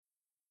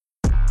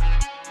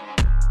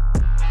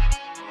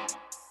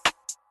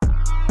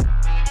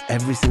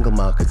every single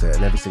marketer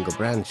and every single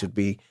brand should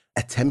be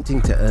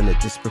attempting to earn a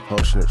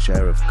disproportionate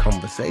share of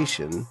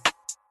conversation.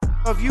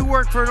 If you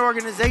work for an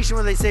organization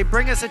where they say,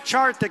 bring us a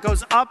chart that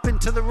goes up and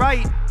to the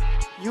right,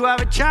 you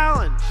have a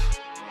challenge.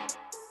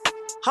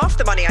 Half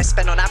the money I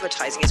spend on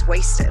advertising is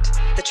wasted.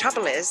 The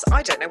trouble is,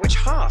 I don't know which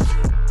half.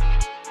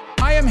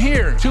 I am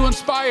here to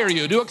inspire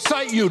you, to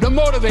excite you, to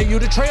motivate you,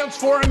 to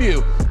transform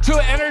you,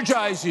 to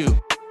energize you.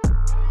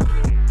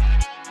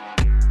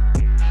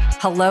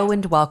 Hello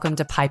and welcome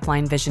to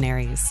Pipeline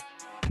Visionaries.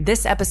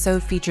 This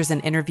episode features an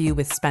interview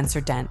with Spencer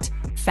Dent,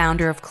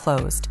 founder of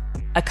Closed,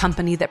 a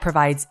company that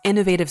provides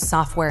innovative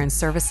software and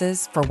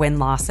services for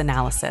win-loss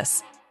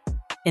analysis.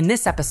 In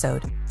this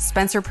episode,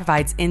 Spencer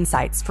provides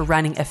insights for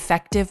running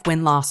effective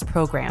win-loss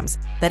programs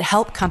that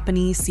help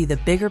companies see the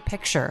bigger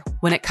picture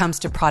when it comes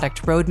to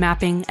product road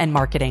mapping and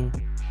marketing.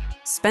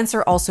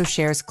 Spencer also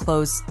shares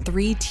Closed's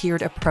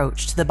three-tiered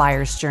approach to the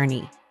buyer's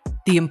journey,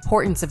 the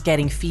importance of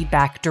getting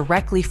feedback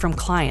directly from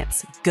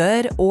clients,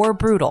 good or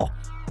brutal,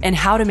 and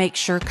how to make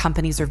sure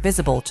companies are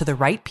visible to the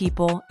right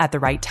people at the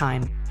right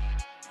time.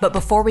 But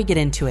before we get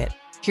into it,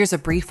 here's a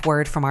brief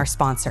word from our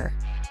sponsor.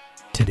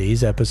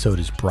 Today's episode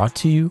is brought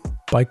to you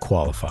by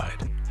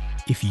Qualified.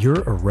 If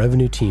you're a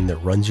revenue team that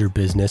runs your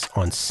business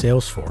on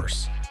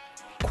Salesforce,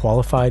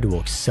 Qualified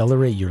will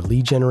accelerate your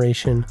lead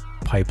generation,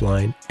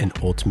 pipeline, and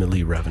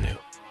ultimately revenue.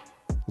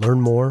 Learn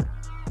more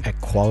at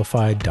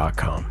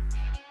qualified.com.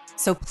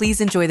 So please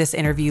enjoy this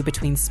interview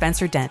between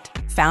Spencer Dent,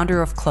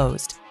 founder of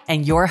Closed,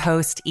 and your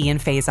host, Ian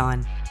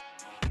Faison.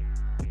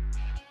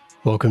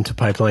 Welcome to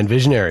Pipeline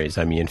Visionaries.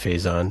 I'm Ian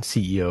Faison,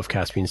 CEO of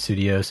Caspian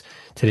Studios.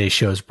 Today's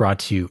show is brought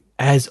to you,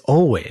 as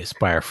always,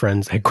 by our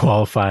friends at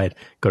Qualified.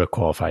 Go to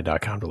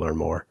qualified.com to learn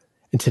more.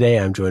 And today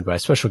I'm joined by a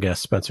special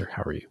guest, Spencer.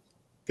 How are you?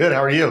 Good.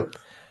 How are you?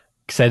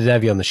 Excited to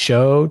have you on the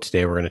show.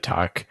 Today we're going to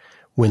talk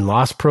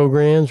win-loss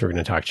programs. We're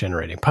going to talk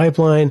generating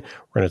pipeline.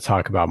 We're going to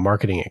talk about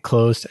marketing at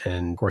Closed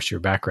and, of course, your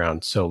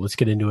background. So let's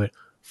get into it.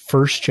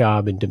 First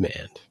job in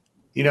demand.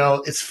 You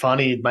know, it's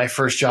funny. My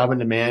first job in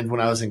demand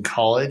when I was in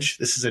college,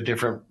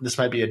 this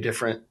might be a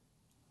different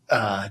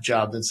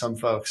job than some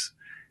folks.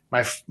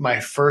 My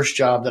first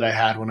job that I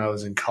had when I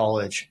was in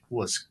college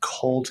was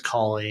cold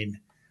calling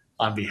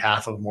on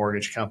behalf of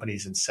mortgage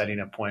companies and setting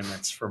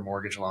appointments for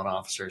mortgage loan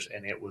officers.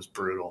 And it was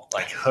brutal,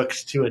 like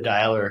hooked to a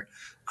dialer,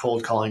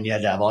 cold calling. You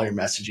had to have all your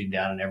messaging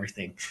down and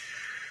everything.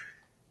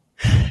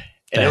 And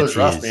it was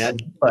rough, man.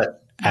 But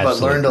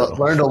learned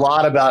a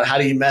lot about how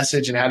do you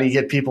message and how do you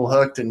get people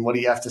hooked and what do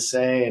you have to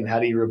say and how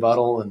do you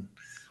rebuttal and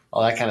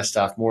all that kind of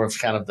stuff. More of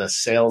kind of the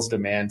sales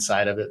demand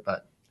side of it,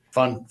 but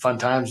fun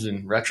times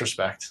in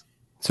retrospect.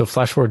 So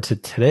flash forward to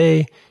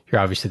today. You're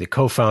obviously the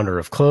co-founder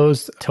of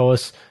Closed. Tell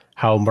us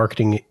how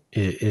marketing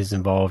is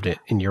involved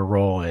in your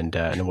role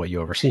and what you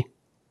oversee.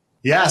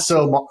 Yeah.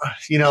 So,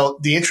 you know,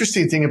 the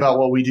interesting thing about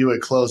what we do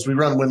at Closed, we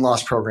run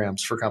win-loss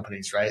programs for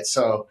companies, right?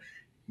 So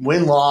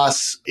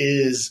win-loss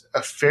is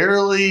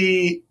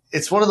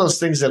it's one of those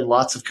things that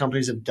lots of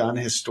companies have done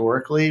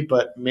historically,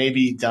 but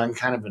maybe done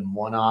kind of in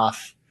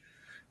one-off,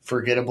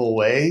 forgettable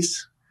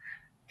ways.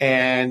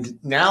 And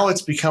now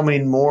it's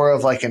becoming more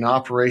of like an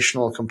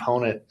operational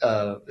component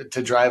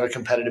to drive a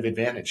competitive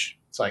advantage.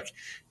 It's like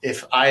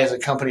if I as a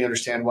company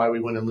understand why we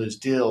win and lose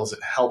deals,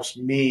 it helps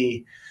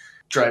me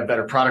drive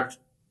better product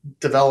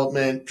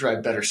development,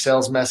 drive better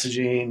sales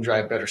messaging,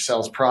 drive better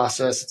sales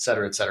process, et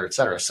cetera, et cetera, et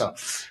cetera. So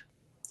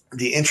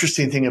the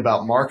interesting thing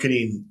about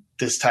marketing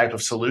this type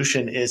of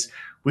solution is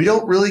we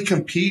don't really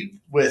compete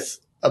with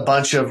a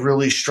bunch of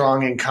really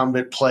strong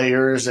incumbent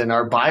players, and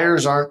our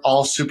buyers aren't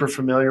all super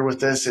familiar with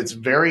this. It's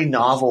very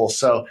novel.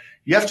 So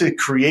you have to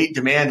create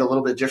demand a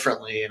little bit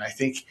differently. And I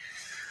think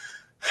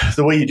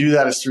the way you do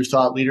that is through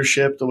thought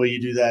leadership. The way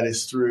you do that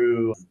is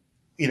through,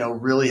 you know,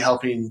 really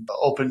helping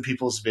open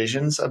people's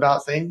visions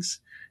about things.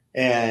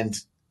 And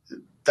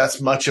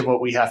that's much of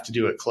what we have to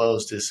do at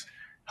Closed is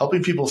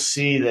helping people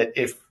see that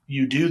if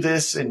you do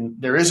this,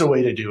 and there is a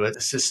way to do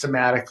it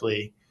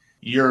systematically,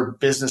 your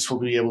business will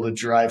be able to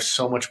drive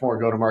so much more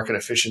go-to-market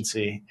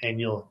efficiency and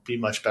you'll be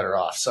much better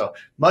off. So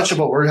much of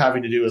what we're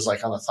having to do is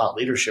like on the thought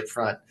leadership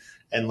front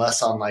and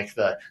less on like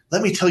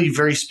let me tell you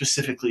very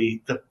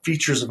specifically the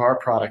features of our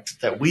product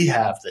that we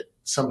have that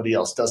somebody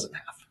else doesn't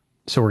have.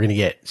 So we're going to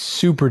get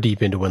super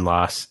deep into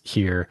win-loss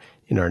here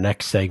in our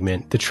next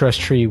segment, the trust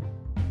tree.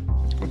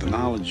 With the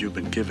knowledge you've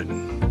been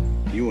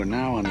given, you are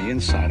now on the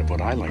inside of what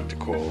I like to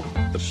call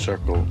the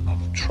circle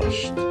of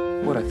trust.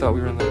 What, I thought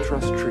we were in the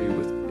trust tree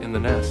in the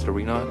nest, are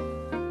we not?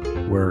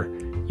 Where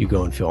you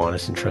go and feel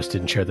honest and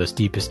trusted and share those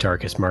deepest,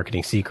 darkest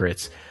marketing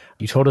secrets.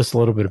 You told us a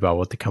little bit about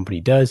what the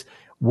company does.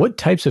 What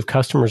types of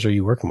customers are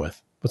you working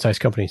with? What size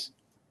companies?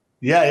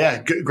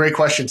 Yeah. Great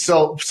question.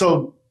 So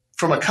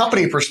from a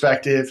company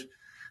perspective,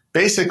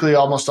 basically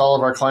almost all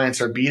of our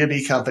clients are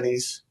B2B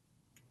companies.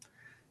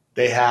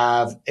 They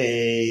have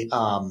a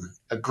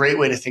great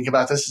way to think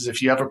about this is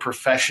if you have a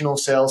professional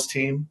sales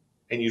team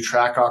and you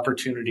track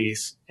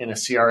opportunities in a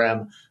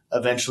CRM,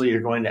 eventually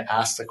you're going to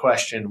ask the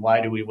question, why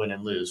do we win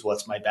and lose?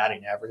 What's my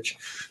batting average?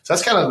 So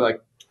that's kind of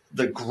like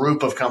the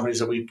group of companies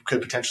that we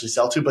could potentially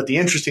sell to. But the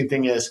interesting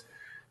thing is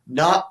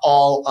not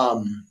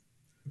all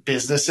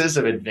businesses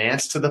have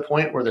advanced to the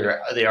point where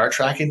they are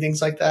tracking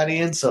things like that,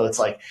 Ian. So it's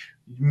like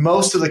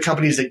most of the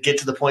companies that get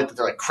to the point that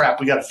they're like, crap,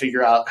 we got to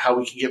figure out how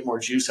we can get more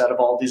juice out of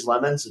all of these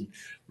lemons and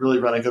really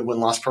run a good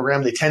win-loss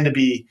program. They tend to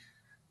be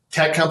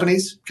tech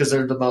companies because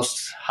they're the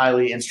most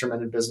highly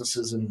instrumented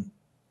businesses in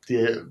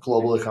the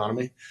global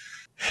economy.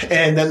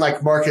 And then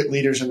like market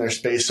leaders in their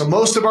space. So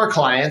most of our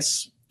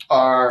clients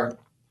are,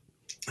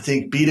 I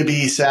think,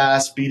 B2B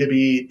SaaS,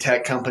 B2B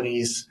tech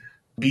companies,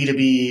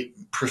 B2B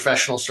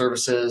professional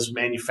services,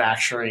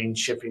 manufacturing,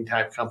 shipping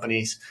type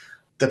companies.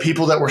 The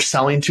people that we're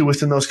selling to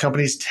within those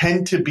companies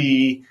tend to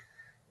be,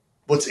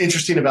 what's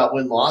interesting about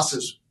win-loss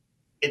is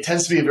it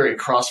tends to be a very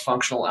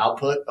cross-functional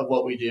output of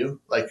what we do.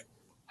 Like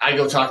I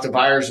go talk to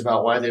buyers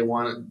about why they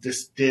wanted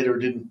this, did or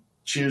didn't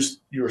choose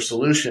your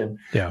solution.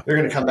 Yeah. They're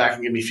going to come back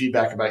and give me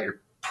feedback about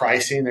your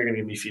pricing. They're going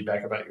to give me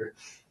feedback about your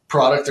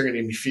product. They're going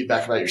to give me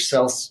feedback about your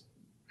sales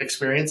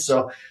experience.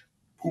 So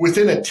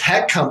within a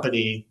tech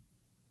company,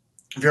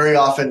 very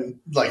often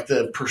like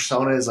the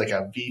persona is like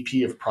a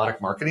VP of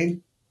product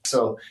marketing.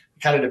 So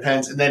it kind of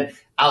depends. And then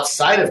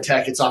outside of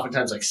tech, it's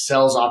oftentimes like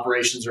sales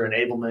operations or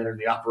enablement or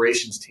the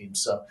operations team.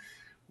 So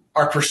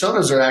our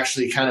personas are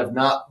actually kind of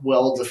not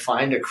well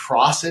defined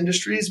across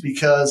industries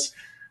because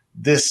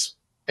this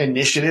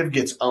initiative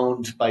gets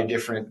owned by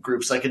different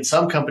groups. Like in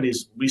some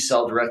companies, we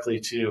sell directly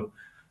to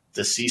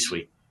the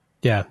C-suite.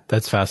 Yeah,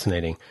 that's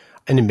fascinating.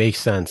 And it makes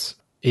sense.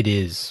 It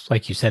is,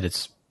 like you said,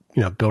 it's,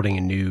 building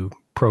a new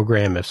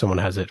program if someone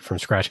has it from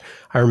scratch.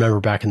 I remember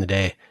back in the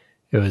day,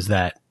 it was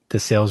that the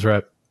sales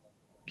rep,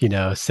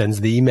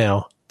 sends the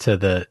email to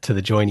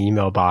the joint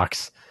email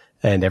box,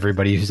 and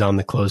everybody who's on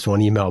the closed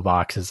one email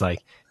box is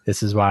like,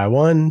 this is why I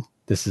won.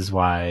 This is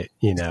why,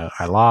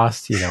 I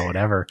lost,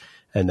 whatever.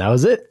 And that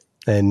was it.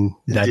 And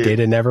that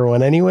data never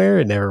went anywhere.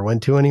 It never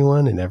went to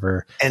anyone. It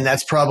never. And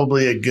that's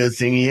probably a good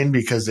thing, Ian,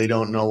 because they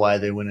don't know why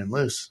they win and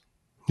lose.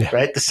 Yeah.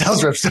 Right? The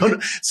sales reps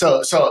don't.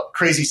 So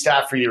crazy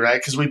stat for you, right?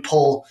 Because we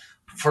pull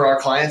for our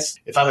clients.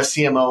 If I'm a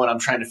CMO and I'm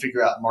trying to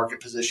figure out market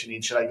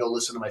positioning, should I go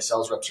listen to my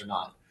sales reps or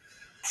not?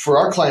 For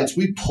our clients,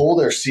 we pull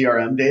their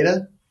CRM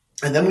data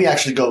and then we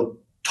actually go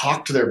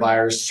talk to their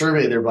buyers,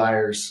 survey their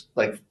buyers,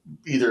 like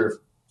either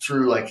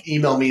through like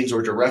email means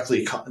or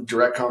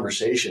direct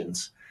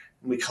conversations.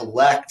 And we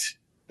collect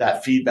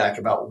that feedback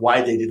about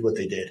why they did what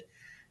they did.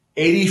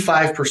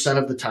 85%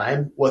 of the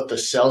time, what the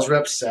sales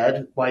rep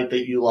said, why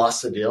that you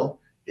lost the deal,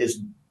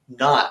 is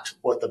not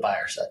what the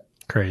buyer said.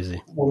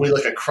 Crazy. When we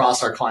look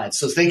across our clients.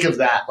 So think of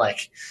that,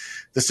 like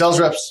the sales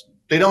reps,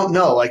 they don't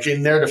know, like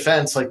in their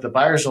defense, like the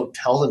buyers don't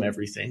tell them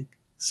everything.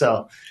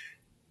 So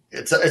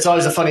it's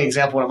always a funny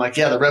example when I'm like,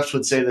 yeah, the reps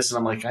would say this. And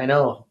I'm like, I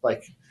know,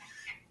 like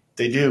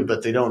they do,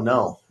 but they don't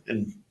know.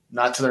 And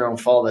not to their own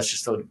fault. That's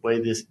just the way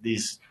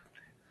these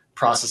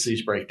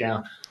processes break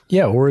down.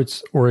 Yeah. Or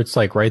it's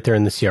like right there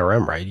in the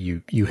CRM, right?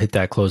 You hit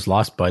that close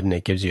loss button.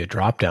 It gives you a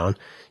drop down.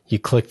 You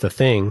click the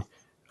thing.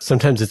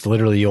 Sometimes it's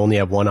literally you only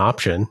have one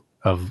option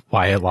of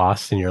why it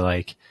lost. And you're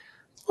like,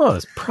 well,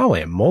 it's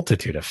probably a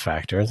multitude of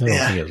factors. I don't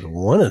think it's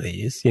one of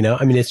these,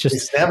 I mean,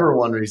 it's never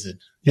one reason.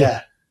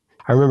 Yeah.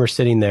 I remember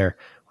sitting there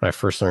when I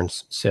first learned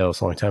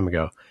sales a long time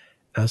ago.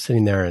 I was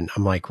sitting there and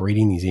I'm like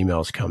reading these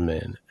emails come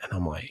in and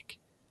I'm like,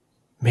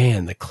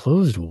 man, the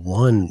closed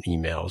won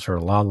emails are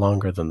a lot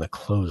longer than the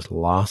closed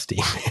lost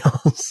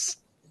emails.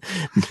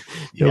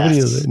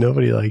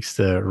 Nobody likes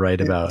to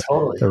write about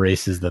the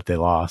races that they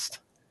lost.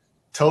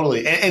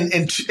 Totally.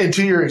 And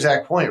to your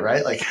exact point,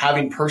 right? Like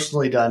having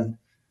personally done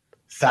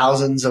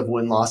thousands of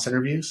win-loss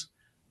interviews,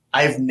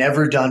 I've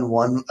never done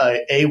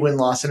a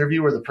win-loss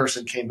interview where the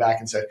person came back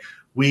and said,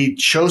 we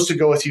chose to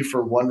go with you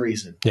for one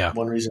reason,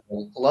 one reason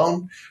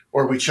alone,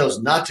 or we chose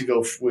not to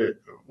go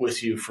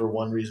with you for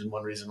one reason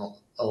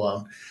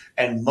alone.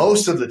 And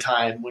most of the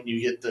time when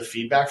you get the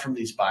feedback from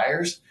these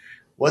buyers,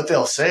 what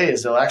they'll say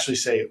is they'll actually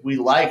say, we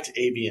liked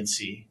A, B, and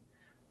C,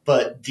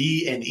 but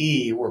D and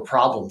E were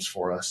problems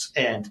for us.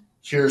 And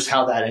here's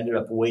how that ended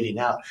up weighting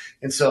out.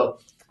 And so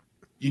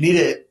you need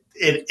it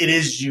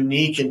is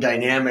unique and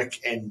dynamic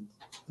and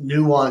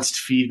nuanced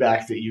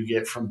feedback that you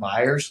get from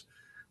buyers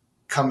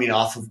coming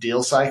off of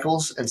deal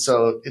cycles. And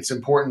so it's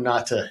important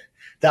not to,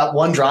 that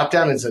one drop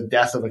down is a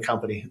death of a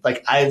company.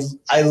 Like I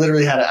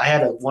literally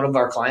had one of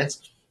our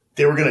clients,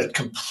 they were going to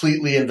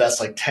completely invest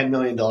like $10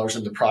 million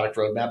into product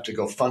roadmap to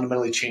go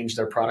fundamentally change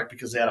their product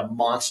because they had a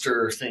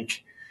monster,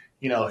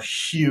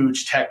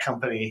 huge tech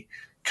company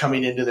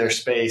coming into their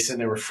space and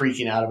they were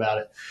freaking out about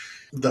it.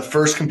 The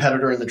first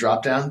competitor in the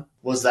drop down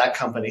was that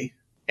company.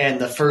 And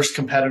the first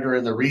competitor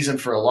and the reason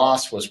for a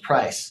loss was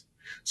price.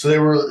 So they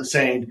were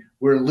saying,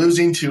 we're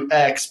losing to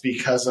X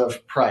because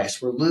of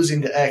price. We're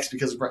losing to X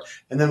because of price.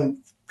 And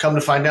then come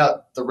to find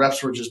out, the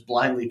reps were just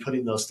blindly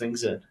putting those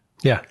things in.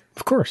 Yeah,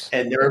 of course.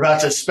 And they're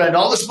about to spend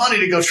all this money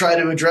to go try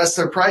to address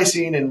their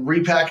pricing and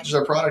repackage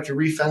their product and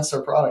refence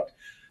their product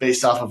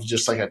based off of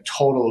just like a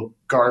total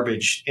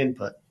garbage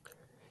input.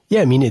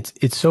 Yeah, I mean,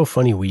 it's so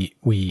funny.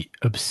 We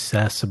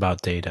obsess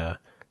about data.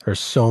 There's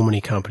so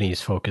many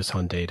companies focus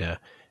on data,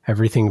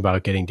 everything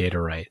about getting data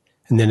right.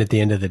 And then at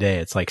the end of the day,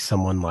 it's like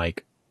someone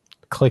like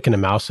clicking a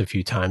mouse a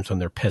few times when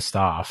they're pissed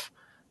off.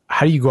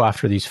 How do you go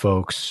after these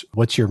folks?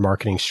 What's your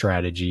marketing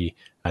strategy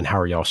and how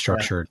are y'all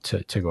structured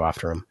to go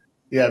after them?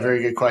 Yeah,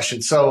 very good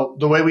question. So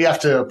the way we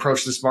have to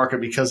approach this market,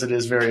 because it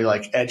is very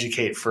like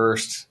educate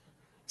first,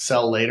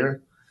 sell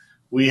later,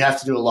 we have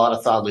to do a lot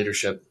of thought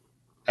leadership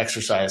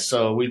exercise.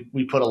 So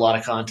we put a lot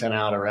of content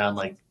out around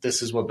like,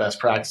 this is what best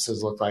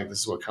practices look like. This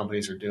is what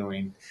companies are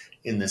doing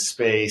in this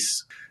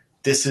space.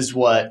 This is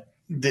what,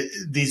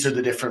 these are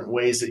the different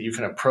ways that you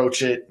can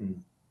approach it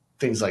and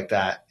things like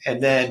that.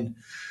 And then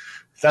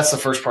that's the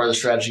first part of the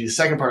strategy. The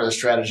second part of the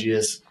strategy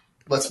is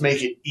let's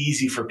make it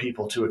easy for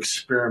people to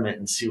experiment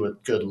and see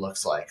what good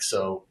looks like.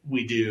 So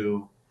we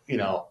do,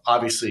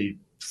 obviously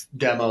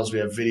demos, we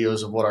have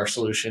videos of what our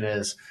solution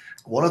is.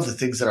 One of the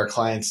things that our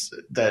clients,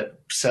 that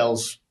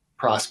sales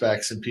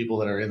prospects and people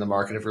that are in the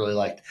market have really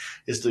liked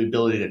is the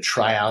ability to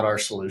try out our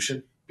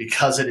solution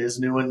because it is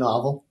new and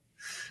novel.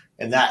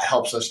 And that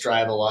helps us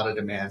drive a lot of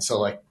demand. So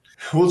like,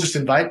 we'll just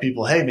invite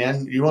people, hey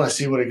man, you want to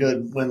see what a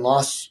good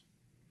win-loss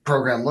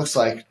program looks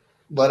like?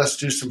 Let us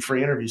do some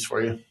free interviews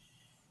for you.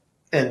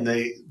 And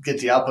they get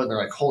the output and they're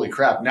like, holy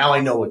crap, now I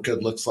know what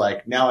good looks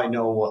like. Now I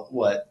know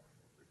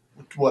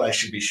what I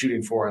should be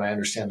shooting for, and I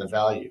understand the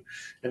value.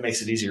 It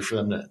makes it easier for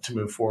them to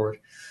move forward.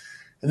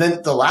 And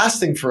then the last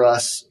thing for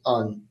us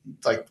on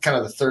like kind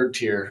of the third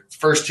tier,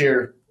 first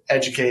tier,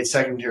 educate,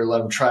 second tier, let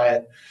them try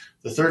it.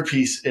 The third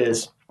piece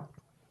is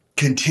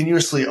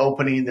continuously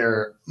opening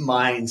their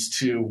minds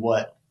to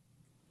what,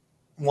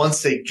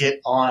 once they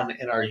get on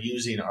and are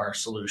using our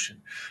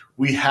solution,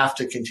 we have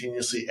to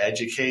continuously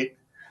educate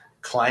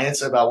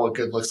clients about what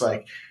good looks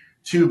like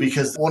too,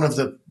 because one of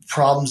the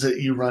problems that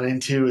you run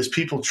into is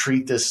people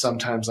treat this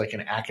sometimes like an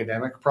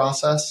academic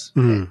process,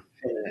 and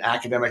an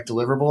academic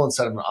deliverable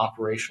instead of an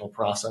operational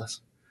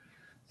process.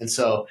 And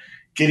so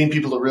getting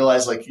people to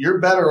realize like you're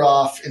better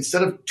off,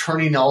 instead of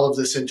turning all of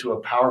this into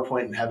a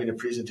PowerPoint and having a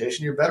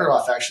presentation, you're better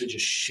off actually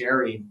just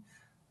sharing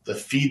the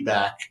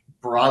feedback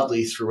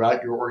broadly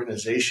throughout your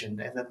organization.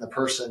 And then the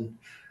person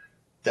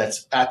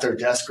that's at their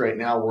desk right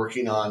now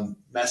working on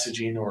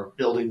messaging or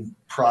building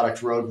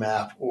product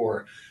roadmap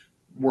or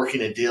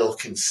working a deal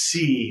can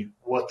see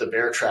what the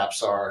bear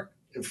traps are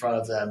in front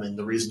of them and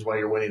the reasons why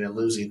you're winning and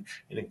losing,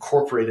 and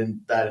incorporating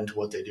that into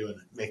what they do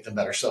and make them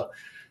better. So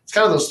it's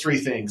kind of those three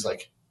things,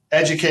 like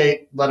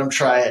educate, let them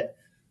try it,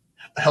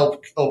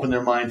 help open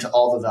their mind to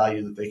all the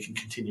value that they can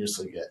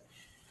continuously get.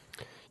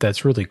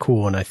 That's really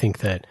cool. And I think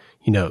that,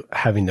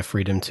 having the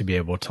freedom to be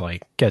able to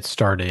like get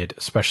started,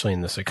 especially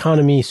in this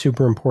economy,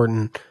 super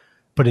important.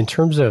 But in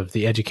terms of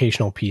the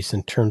educational piece,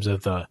 in terms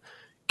of the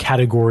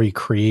category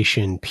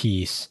creation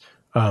piece,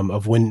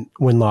 of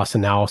win-loss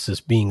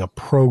analysis being a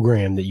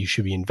program that you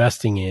should be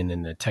investing in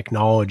and the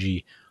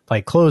technology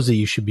like Close that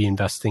you should be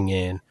investing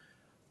in,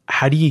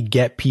 how do you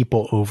get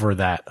people over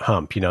that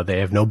hump? They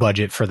have no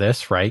budget for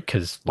this, right?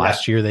 Because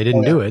last year they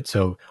didn't do it.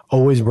 So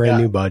always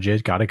brand new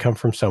budget, got to come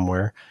from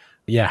somewhere.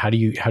 Yeah. How do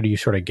you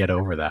sort of get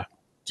over that?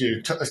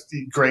 Dude,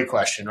 great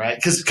question, right?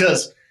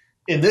 Because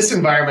in this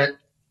environment,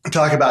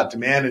 talk about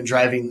demand and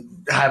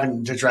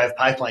having to drive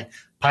pipeline.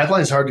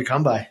 Pipeline is hard to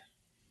come by,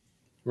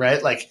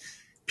 right? Like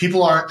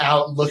people aren't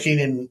out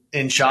looking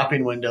in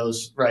shopping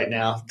windows right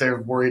now.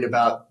 They're worried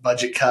about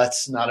budget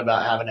cuts, not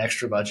about having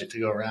extra budget to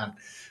go around.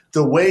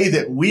 The way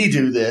that we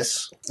do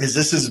this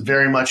is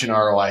very much an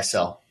ROI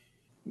sell.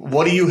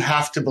 What do you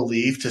have to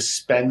believe to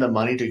spend the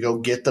money to go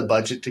get the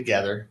budget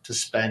together to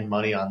spend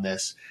money on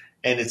this?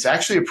 And it's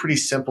actually a pretty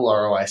simple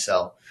ROI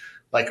sell.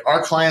 Like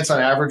our clients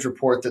on average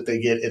report that they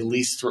get at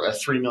least a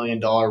 $3 million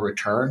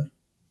return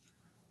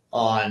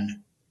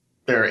on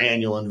their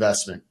annual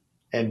investment.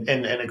 And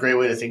a great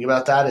way to think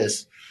about that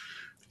is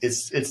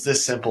it's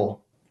this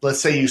simple.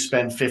 Let's say you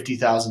spend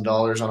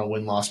 $50,000 on a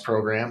win-loss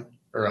program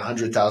or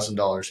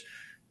 $100,000.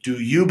 Do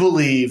you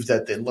believe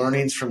that the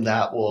learnings from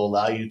that will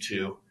allow you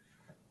to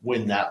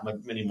win that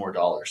many more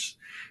dollars?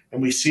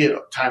 And we see it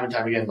time and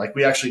time again. Like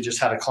we actually just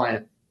had a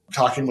client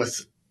talking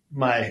with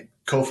my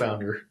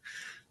co-founder,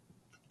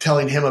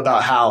 telling him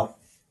about how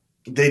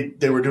they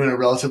were doing a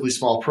relatively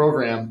small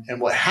program.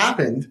 And what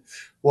happened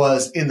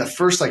was in the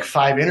first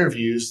 5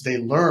 interviews, they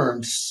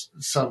learned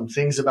some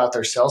things about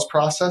their sales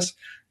process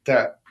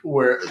that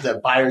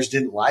buyers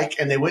didn't like.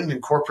 And they went and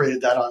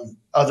incorporated that on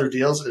other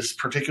deals,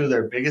 particularly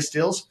their biggest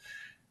deals.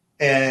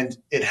 And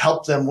it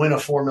helped them win a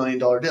 $4 million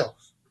deal.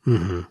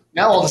 Mm-hmm.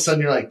 Now, all of a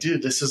sudden you're like,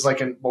 dude, this is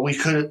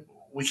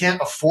we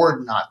can't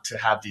afford not to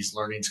have these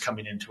learnings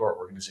coming into our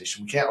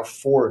organization. We can't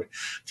afford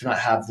to not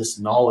have this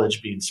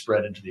knowledge being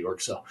spread into the org.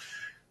 So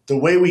the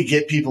way we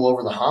get people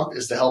over the hump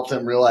is to help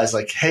them realize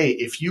hey,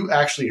 if you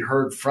actually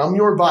heard from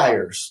your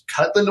buyers,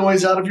 cut the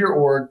noise out of your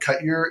org,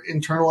 cut your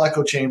internal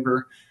echo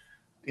chamber,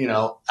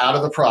 out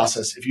of the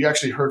process. If you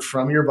actually heard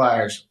from your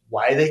buyers,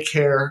 why they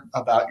care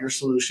about your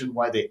solution,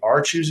 why they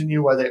are choosing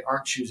you, why they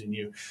aren't choosing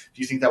you,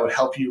 do you think that would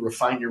help you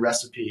refine your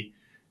recipe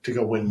to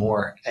go win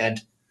more?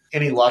 And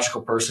any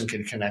logical person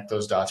can connect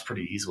those dots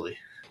pretty easily.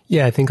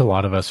 Yeah, I think a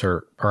lot of us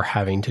are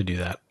having to do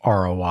that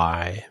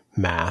ROI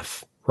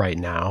math right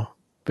now.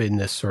 in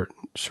this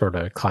sort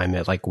of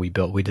climate, like we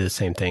did the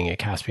same thing at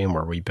Caspian,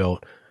 where we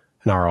built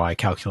an ROI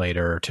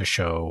calculator to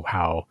show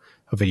how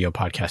a video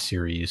podcast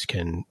series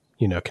can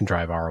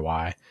drive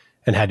ROI,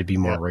 and had to be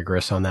more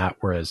rigorous on that.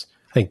 Whereas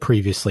I think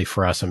previously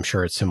for us, I'm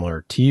sure it's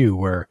similar to you,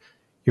 where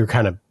you're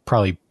kind of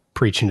probably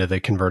preaching to the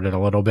converted a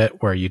little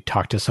bit, where you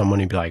talk to someone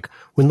and be like,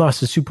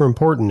 win-loss is super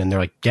important. And they're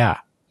like, yeah,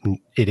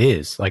 it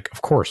is. Like,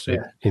 of course,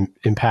 it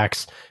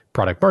impacts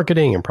product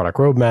marketing and product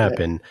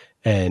roadmap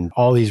and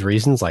all these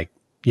reasons. Like,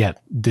 yeah,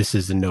 this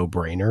is a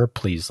no-brainer.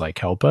 Please, like,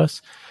 help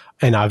us.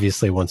 And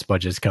obviously, once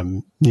budgets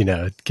come,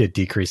 get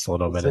decreased a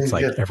little bit, it's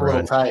like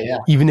everyone,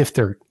 even if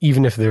they're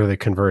the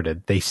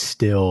converted, they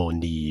still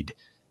need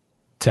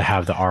to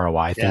have the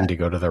ROI thing to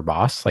go to their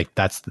boss. Like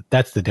that's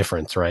the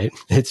difference, right?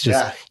 It's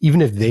just,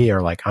 even if they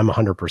are like, I'm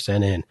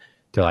 100% in,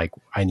 they're like,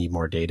 I need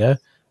more data.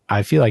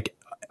 I feel like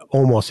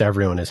almost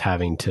everyone is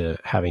having to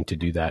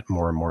do that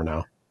more and more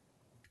now.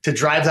 To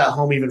drive that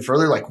home even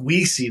further, like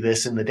we see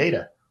this in the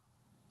data.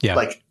 Yeah.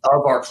 Like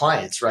of our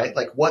clients, right?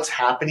 Like what's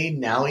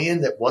happening now,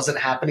 Ian, that wasn't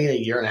happening a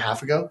year and a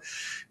half ago,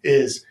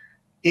 is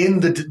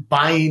in the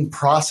buying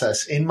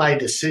process, in my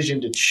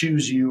decision to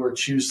choose you or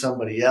choose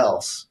somebody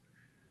else,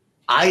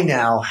 I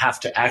now have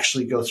to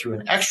actually go through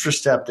an extra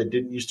step that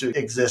didn't used to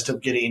exist of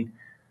getting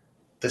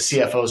the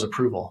CFO's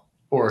approval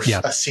or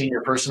a senior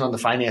person on the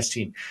finance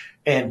team.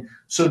 And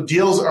so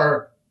deals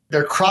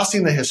they're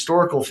crossing the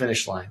historical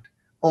finish line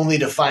only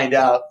to find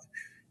out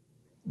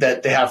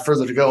that they have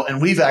further to go.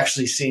 And we've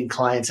actually seen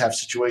clients have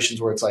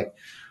situations where it's like,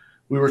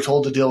 we were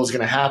told the deal was going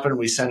to happen.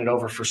 We sent it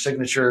over for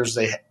signatures.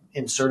 They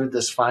inserted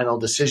this final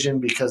decision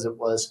because it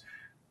was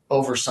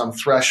over some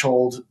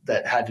threshold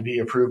that had to be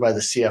approved by the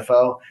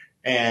CFO,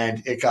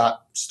 and it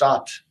got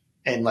stopped.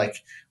 And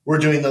like, we're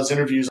doing those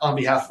interviews on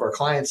behalf of our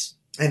clients.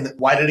 And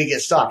why did it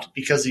get stopped?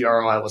 Because the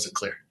ROI wasn't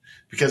clear,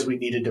 because we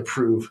needed to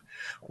prove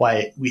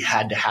why we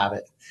had to have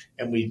it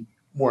and we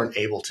weren't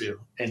able to.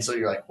 And so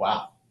you're like,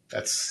 wow,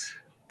 that's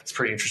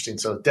pretty interesting.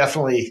 So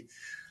definitely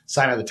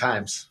sign of the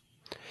times.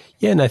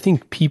 Yeah. And I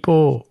think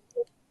people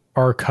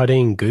are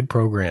cutting good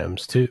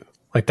programs too.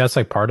 Like that's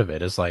like part of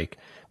it is like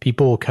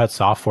people will cut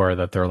software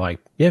that they're like,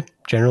 yeah,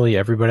 generally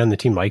everybody on the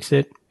team likes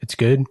it. It's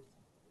good.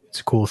 It's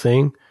a cool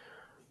thing,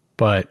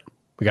 but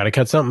we got to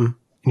cut something.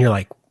 And you're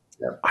like,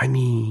 I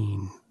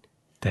mean,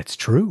 that's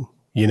true.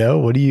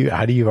 How do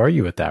you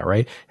argue with that?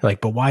 Right. You're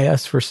like, but why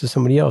us versus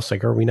somebody else?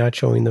 Like, are we not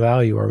showing the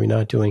value? Are we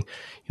not doing,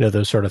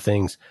 those sort of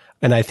things?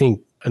 And I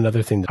think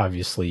another thing that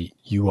obviously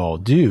you all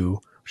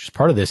do, which is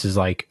part of this, is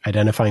like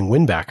identifying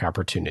win back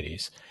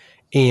opportunities.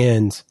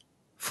 And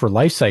for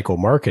lifecycle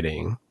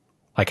marketing,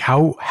 like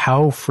how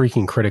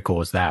freaking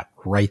critical is that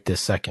right this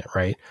second,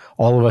 right?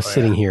 All of us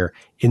sitting here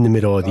in the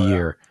middle of the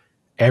year,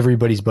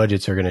 everybody's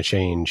budgets are going to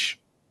change.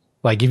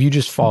 Like if you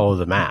just follow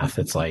the math,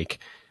 it's like,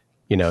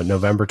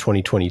 November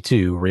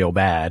 2022, real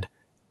bad.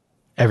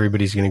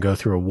 Everybody's going to go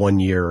through a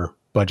 1-year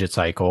budget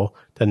cycle.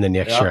 Then the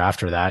next year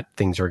after that,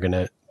 things are going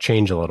to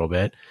change a little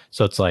bit.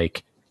 So it's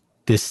like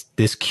this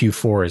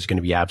Q4 is going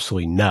to be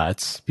absolutely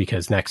nuts,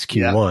 because next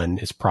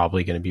Q1 is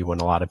probably going to be when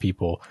a lot of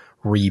people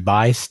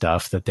rebuy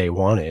stuff that they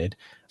wanted.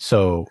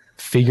 So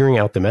figuring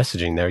out the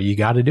messaging there, you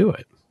got to do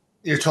it.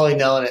 You're totally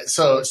nailing it.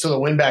 So the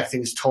win back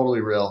thing is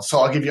totally real. So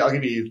I'll give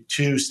you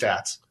 2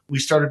 stats. We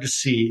started to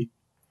see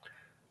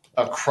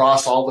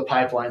across all the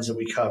pipelines that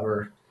we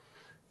cover,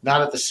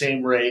 not at the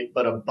same rate,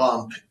 but a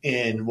bump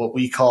in what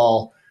we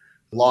call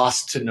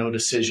lost to no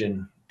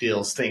decision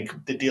deals.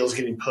 Think the deal's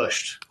getting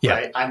pushed,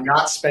 right? I'm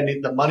not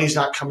spending, the money's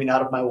not coming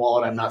out of my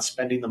wallet. I'm not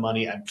spending the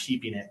money. I'm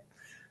keeping it.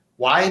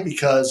 Why?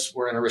 Because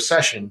we're in a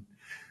recession,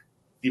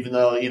 even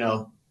though,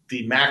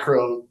 the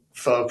macro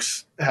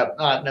folks have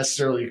not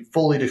necessarily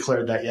fully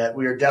declared that yet.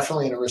 We are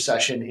definitely in a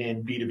recession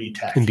in B2B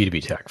tech. In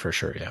B2B tech, for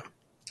sure, yeah.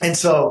 And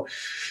so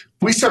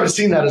we started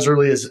seeing that as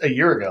early as a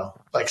year ago,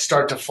 like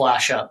start to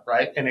flash up,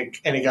 right? And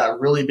it got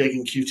really big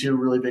in Q2,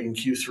 really big in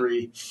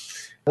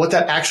Q3. What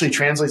that actually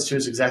translates to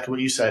is exactly what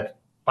you said.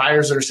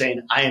 Buyers that are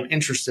saying, I am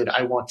interested,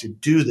 I want to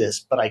do this,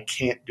 but I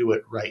can't do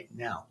it right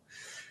now.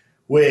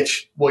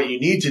 Which what you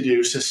need to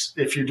do,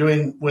 if you're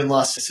doing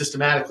win-loss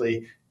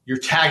systematically, you're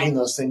tagging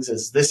those things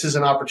as this is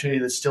an opportunity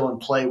that's still in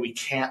play. We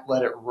can't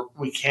let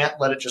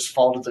it just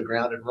fall to the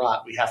ground and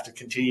rot. We have to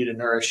continue to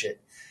nourish it,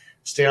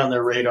 stay on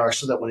their radar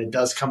so that when it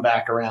does come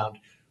back around,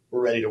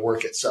 we're ready to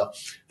work it. So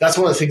that's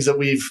one of the things that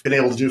we've been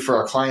able to do for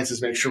our clients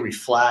is make sure we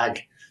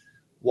flag,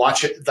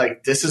 watch it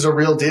like this is a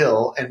real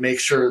deal, and make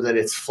sure that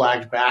it's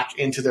flagged back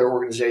into their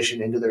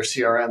organization, into their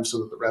CRM, so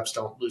that the reps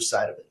don't lose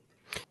sight of it.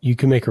 You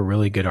can make a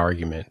really good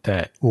argument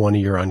that one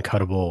of your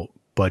uncuttable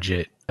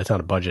budget, it's not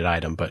a budget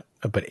item, but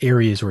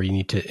areas where you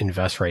need to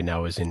invest right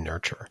now is in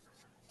nurture.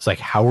 It's like,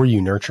 how are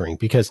you nurturing?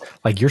 Because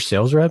like your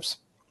sales reps,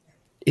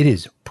 it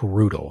is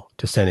brutal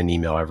to send an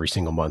email every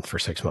single month for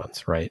 6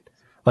 months, right?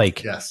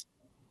 Like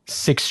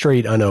 6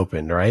 straight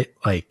unopened, right?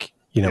 Like,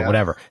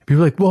 whatever.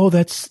 People are like, well,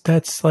 that's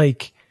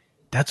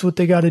what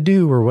they got to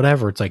do or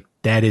whatever. It's like,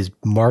 that is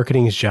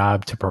marketing's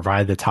job to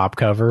provide the top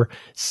cover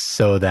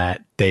so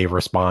that they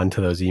respond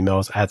to those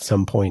emails at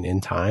some point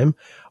in time.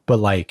 But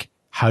like,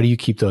 how do you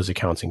keep those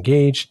accounts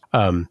engaged?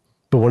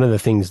 But one of the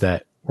things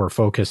that we're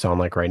focused on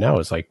like right now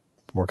is like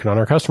working on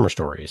our customer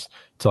stories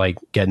to like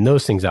getting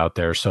those things out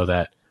there so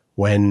that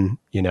when,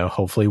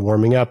 hopefully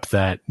warming up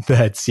that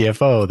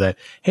CFO that,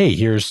 hey,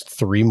 here's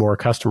 3 more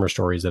customer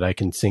stories that I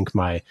can sink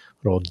my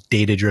little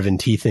data-driven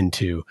teeth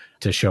into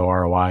to show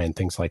ROI and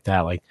things like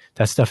that. Like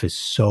that stuff is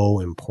so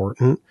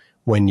important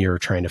when you're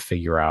trying to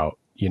figure out,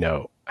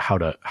 how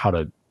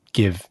to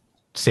give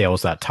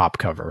sales that top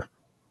cover.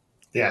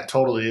 Yeah,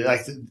 totally.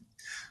 Like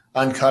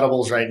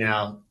uncuttables right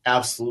now,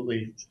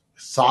 absolutely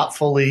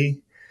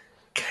thoughtfully,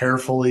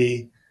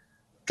 carefully,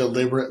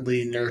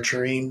 deliberately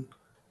nurturing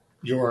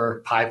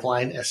your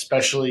pipeline,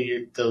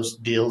 especially those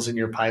deals in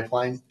your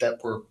pipeline that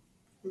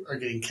are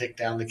getting kicked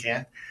down the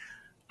can.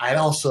 I'd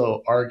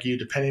also argue,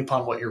 depending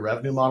upon what your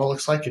revenue model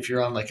looks like, if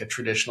you're on like a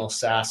traditional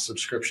SaaS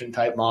subscription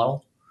type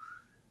model,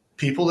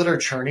 people that are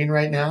churning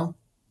right now,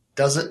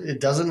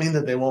 doesn't mean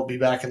that they won't be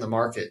back in the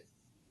market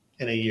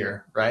in a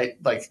year, right?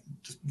 Like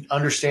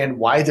understand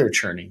why they're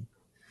churning.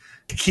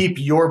 Keep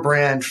your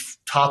brand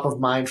top of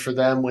mind for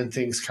them when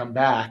things come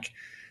back.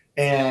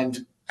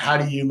 And how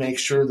do you make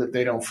sure that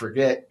they don't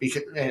forget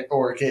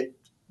or get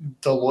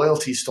the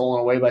loyalty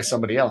stolen away by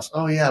somebody else?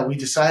 Oh yeah, we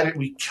decided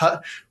we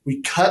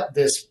cut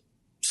this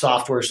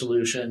software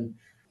solution,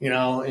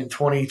 in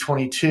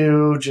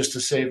 2022 just to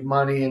save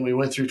money, and we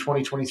went through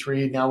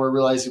 2023. Now we're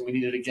realizing we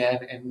need it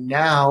again, and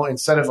now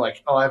instead of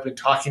like, oh, I've been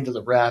talking to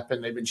the rep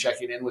and they've been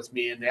checking in with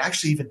me, and they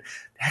actually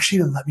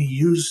even let me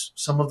use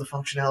some of the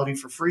functionality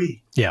for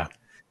free. Yeah,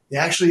 they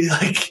actually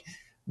like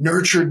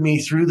nurtured me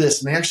through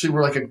this, and they actually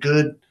were like a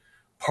good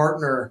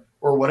partner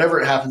or whatever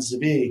it happens to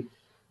be.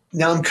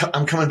 Now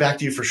I'm coming back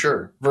to you for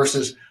sure.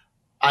 Versus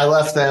I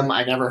left them,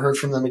 I never heard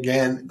from them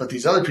again, but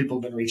these other people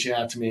have been reaching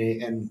out to me,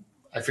 and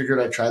I figured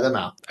I'd try them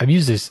out. I've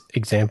used this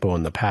example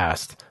in the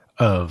past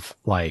of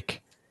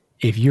like,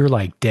 if you're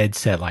like dead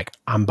set, like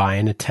I'm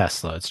buying a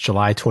Tesla, it's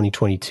July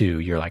 2022.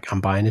 You're like, I'm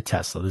buying a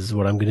Tesla. This is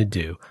what I'm going to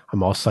do.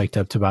 I'm all psyched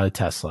up to buy a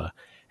Tesla.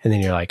 And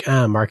then you're like,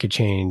 market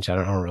change. I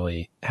don't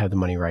really have the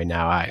money right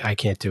now. I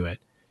can't do it.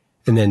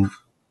 And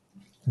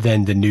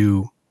then the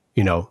new,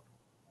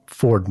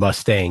 Ford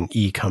Mustang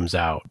E comes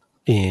out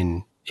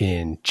in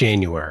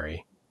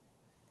January.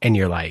 And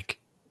you're like,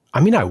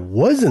 I mean, I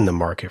was in the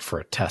market for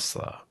a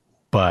Tesla,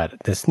 but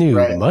this new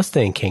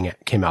Mustang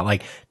came out.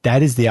 Like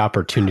that is the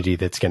opportunity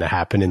that's going to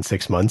happen in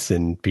 6 months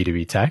in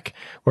B2B tech,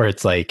 where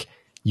it's like,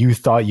 you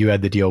thought you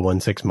had the deal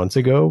 6 months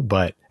ago,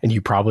 and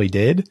you probably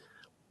did,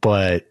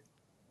 but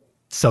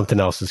something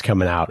else is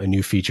coming out, a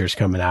new feature is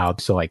coming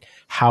out. So like,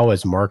 how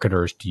as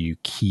marketers do you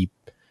keep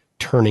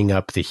turning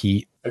up the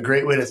heat? A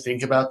great way to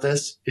think about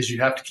this is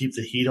you have to keep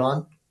the heat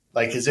on.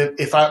 Like as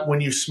when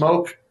you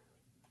smoke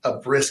a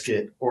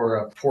brisket or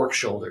a pork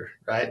shoulder,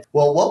 right?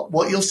 Well,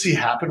 what you'll see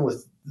happen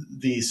with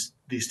these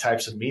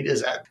types of meat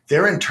is that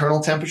their internal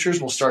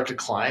temperatures will start to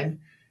climb,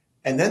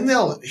 and then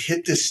they'll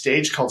hit this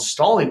stage called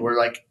stalling where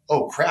like,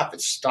 oh crap,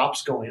 it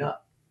stops going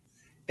up.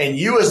 And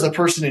you as the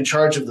person in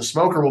charge of the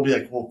smoker will be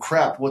like, well,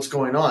 crap, what's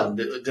going on?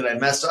 Did I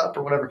mess up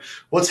or whatever?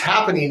 What's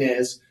happening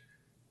is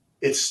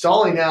it's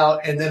stalling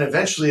out, and then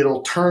eventually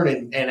it'll turn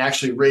and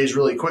actually raise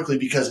really quickly,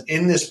 because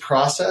in this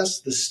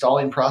process, this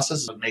stalling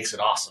process, it makes it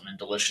awesome and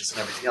delicious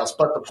and everything else.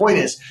 But the point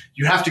is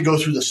you have to go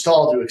through the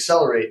stall to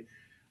accelerate.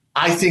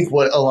 I think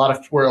where a lot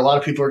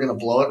of people are going to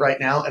blow it right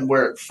now, and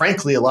where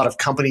frankly a lot of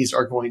companies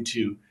are going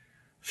to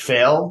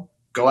fail,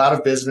 go out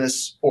of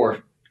business,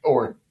 or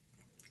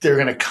they're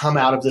going to come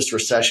out of this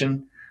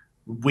recession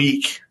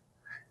weak,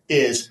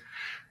 is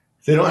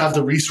they don't have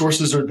the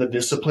resources or the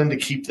discipline to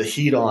keep the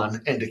heat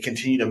on and to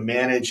continue to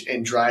manage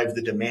and drive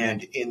the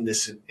demand in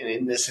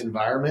this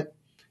environment.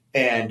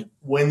 And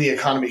when the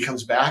economy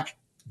comes back,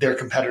 their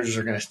competitors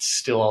are going to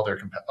steal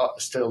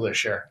their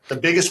share. The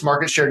biggest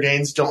market share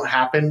gains don't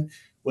happen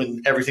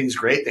when everything's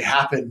great. They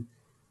happen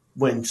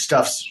when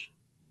stuff's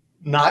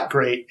not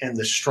great, and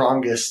the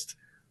strongest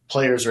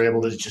players are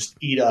able to just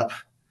eat up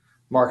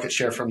market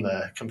share from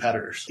the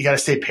competitors. You got to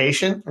stay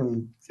patient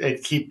and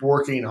keep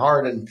working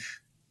hard.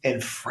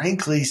 And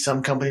frankly,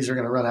 some companies are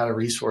going to run out of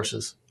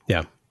resources.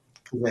 Yeah.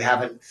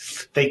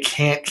 They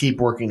can't keep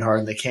working hard,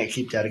 and they can't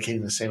keep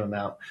dedicating the same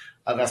amount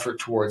of effort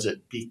towards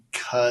it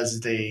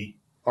because they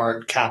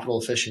aren't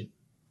capital efficient,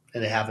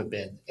 and they haven't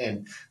been.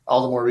 And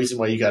all the more reason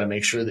why you got to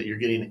make sure that you're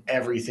getting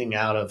everything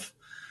out of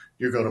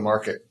your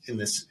go-to-market in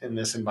this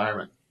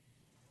environment.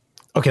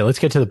 Okay, let's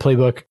get to the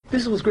playbook.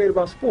 This is what's great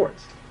about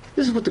sports.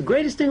 This is what the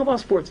greatest thing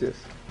about sports is.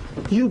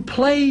 You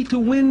play to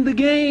win the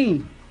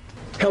game.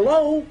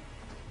 Hello?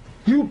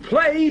 You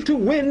play to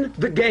win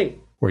the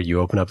game. Where you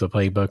open up the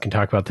playbook and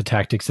talk about the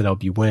tactics that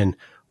help you win.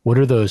 What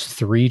are those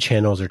 3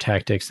 channels or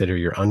tactics that are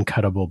your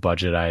uncuttable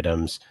budget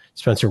items?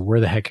 Spencer, where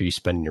the heck are you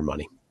spending your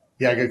money?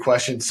 Yeah, good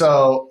question.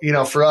 So,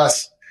 for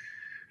us,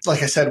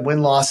 like I said,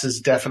 win-loss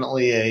is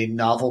definitely a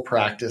novel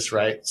practice,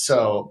 right?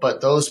 So,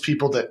 but those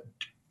people that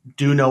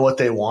do know what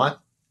they want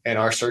and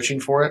are searching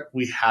for it,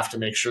 we have to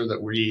make sure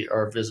that we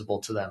are visible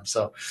to them.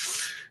 So,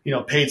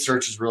 paid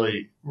search is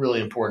really,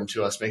 really important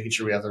to us, making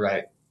sure we have the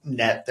right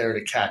net there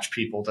to catch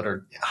people that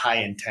are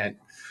high intent.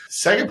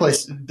 Second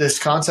place, this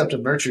concept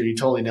of nurture, you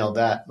totally nailed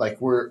that.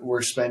 Like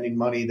we're spending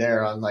money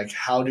there on like,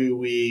 how do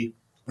we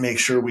make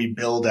sure we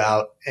build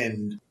out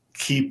and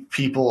keep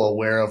people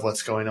aware of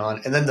what's going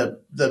on? And then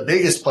the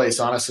biggest place,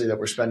 honestly, that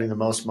we're spending the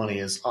most money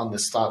is on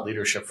this thought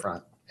leadership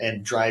front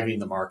and driving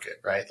the market,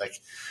 right? Like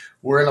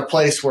we're in a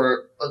place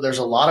where there's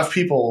a lot of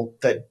people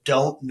that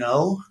don't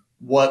know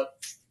what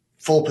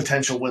full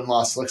potential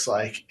win-loss looks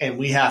like. And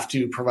we have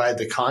to provide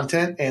the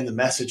content and the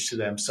message to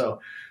them.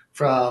 So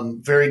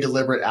from very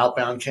deliberate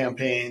outbound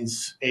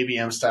campaigns,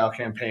 ABM style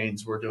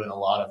campaigns, we're doing a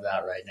lot of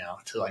that right now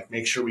to like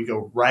make sure we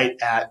go right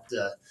at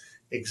the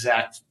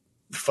exact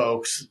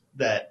folks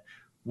that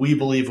we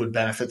believe would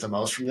benefit the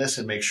most from this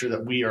and make sure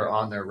that we are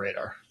on their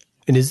radar.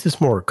 And is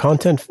this more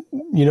content,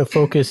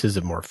 focus? Is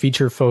it more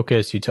feature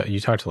focus? You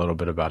talked a little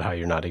bit about how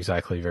you're not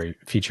exactly very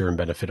feature and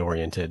benefit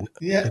oriented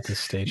at this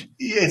stage.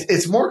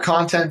 It's more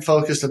content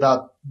focused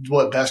about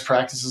what best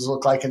practices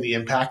look like and the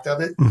impact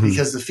of it,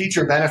 because the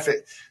feature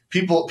benefit,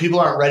 people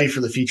aren't ready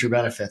for the feature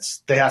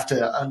benefits. They have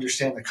to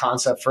understand the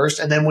concept first.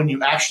 And then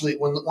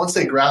once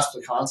they grasp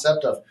the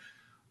concept of,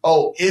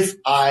 oh, if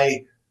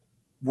I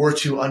were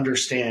to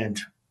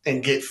understand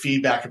and get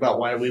feedback about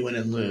why we win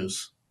and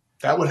lose,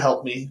 that would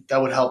help me.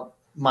 That would help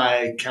I'm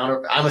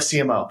a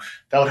CMO.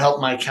 That would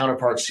help my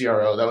counterpart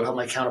CRO. That would help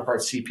my counterpart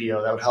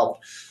CPO. That would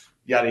help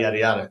yada, yada,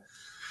 yada.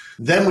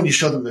 Then when you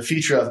show them the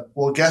feature of,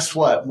 well, guess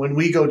what? When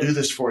we go do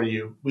this for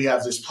you, we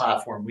have this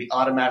platform. We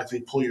automatically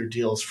pull your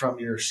deals from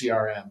your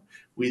CRM.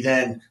 We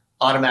then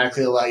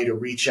automatically allow you to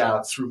reach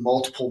out through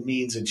multiple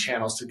means and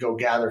channels to go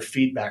gather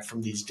feedback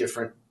from these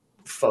different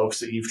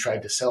folks that you've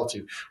tried to sell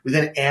to. We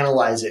then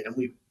analyze it and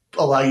we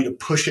allow you to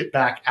push it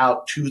back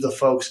out to the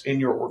folks in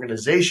your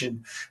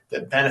organization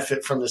that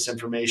benefit from this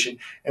information.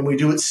 And we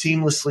do it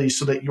seamlessly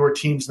so that your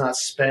team's not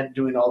spent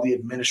doing all the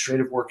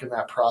administrative work in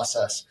that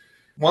process.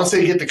 Once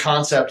they get the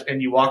concept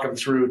and you walk them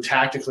through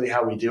tactically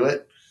how we do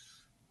it,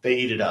 they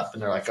eat it up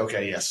and they're like,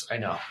 okay, yes, I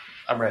know,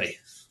 I'm ready.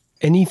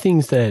 Any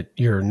things that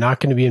you're not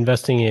going to be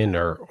investing in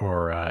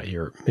or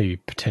you're maybe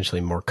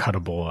potentially more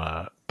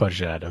cuttable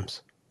budget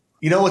items?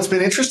 What's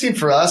been interesting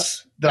for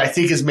us that I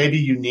think is maybe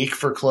unique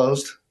for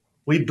Closed,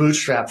 we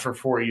bootstrapped for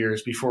 4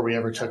 years before we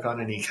ever took on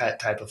any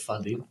type of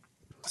funding.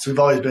 So we've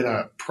always been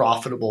a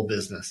profitable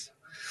business.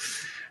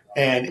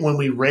 And when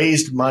we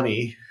raised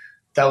money,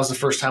 that was the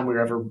first time we were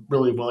ever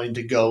really willing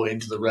to go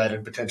into the red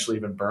and potentially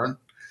even burn.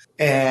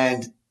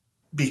 And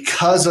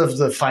because of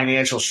the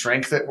financial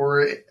strength that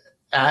we're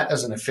at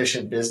as an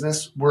efficient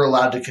business, we're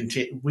allowed to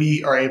continue.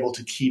 We are able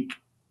to keep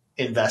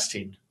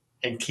investing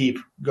and keep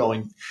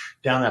going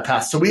down that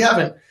path. So we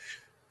haven't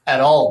at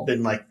all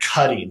been like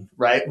cutting,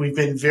 right? We've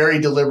been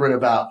very deliberate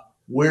about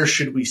where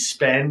should we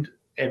spend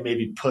and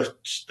maybe push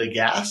the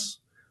gas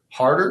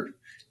harder?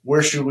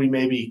 Where should we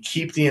maybe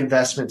keep the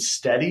investment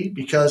steady?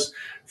 Because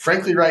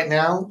frankly, right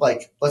now,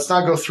 like, let's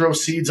not go throw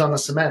seeds on the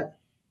cement.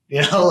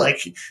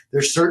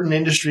 There's certain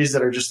industries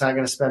that are just not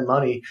going to spend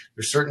money.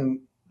 There's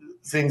certain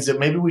things that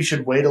maybe we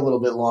should wait a little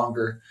bit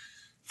longer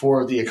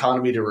for the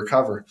economy to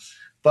recover.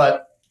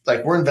 But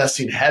like, we're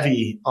investing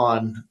heavy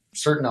on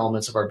certain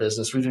elements of our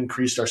business. We've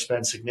increased our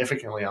spend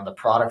significantly on the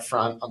product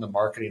front, on the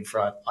marketing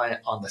front,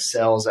 on the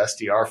sales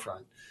SDR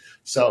front.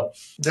 So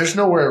there's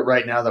nowhere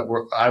right now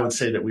that I would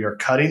say that we are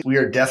cutting. We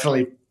are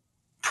definitely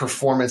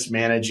performance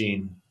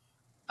managing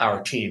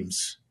our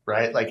teams,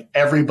 right? Like,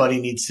 everybody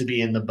needs to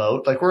be in the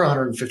boat. Like, we're a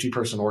 150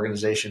 person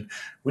organization.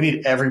 We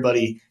need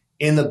everybody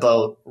in the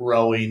boat,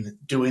 rowing,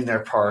 doing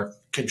their part,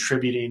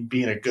 contributing,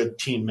 being a good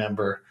team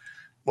member,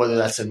 whether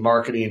that's in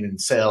marketing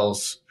and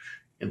sales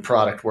and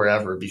product,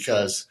 wherever,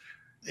 because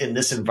in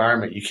this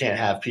environment, you can't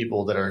have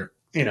people that are,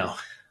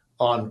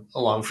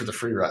 along for a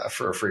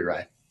free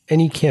ride.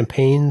 Any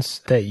campaigns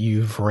that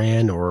you've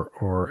ran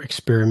or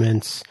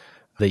experiments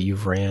that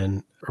you've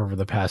ran over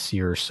the past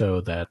year or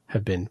so that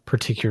have been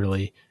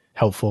particularly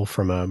helpful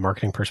from a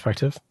marketing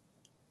perspective?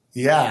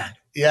 Yeah.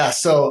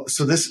 So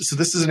this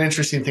is an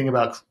interesting thing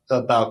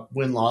about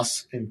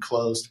win-loss and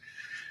Closed.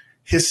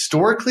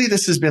 Historically,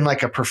 this has been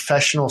like a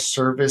professional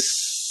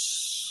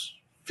service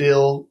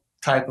feel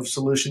type of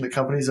solution that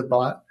companies have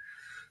bought.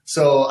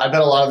 So I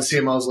bet a lot of the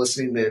CMOs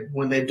listening, that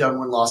when they've done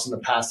win-loss in the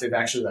past, they've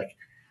actually like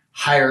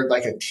hired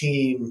like a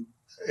team.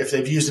 If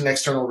they've used an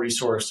external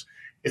resource,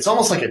 it's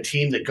almost like a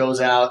team that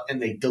goes out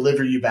and they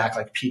deliver you back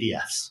like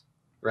PDFs,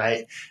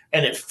 right?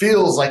 And it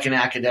feels like an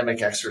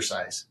academic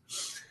exercise.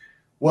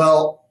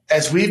 Well,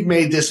 as we've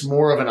made this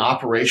more of an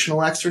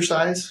operational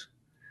exercise,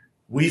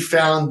 we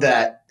found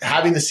that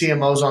having the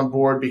CMOs on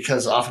board,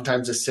 because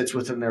oftentimes it sits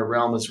within their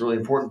realm, is really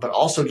important, but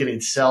also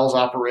getting sales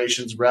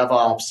operations, rev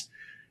ops,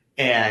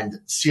 and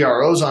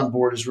CROs on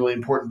board is really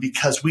important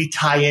because we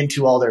tie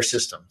into all their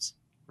systems,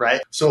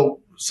 right?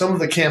 So some of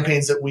the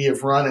campaigns that we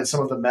have run and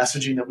some of the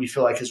messaging that we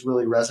feel like has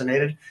really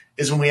resonated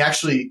is when we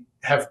actually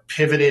have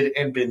pivoted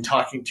and been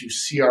talking to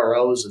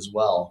CROs as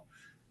well,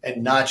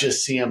 and not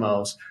just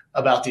CMOs,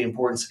 about the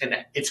importance. And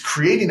it's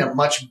creating a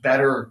much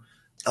better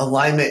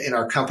alignment in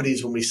our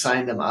companies when we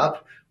sign them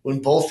up, when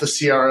both the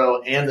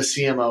CRO and the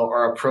CMO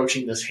are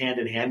approaching this hand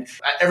in hand.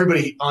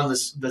 Everybody on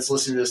this that's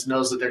listening to this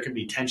knows that there can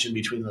be tension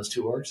between those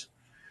two orgs.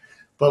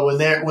 But when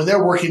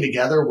they're working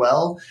together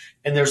well,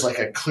 and there's like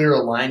a clear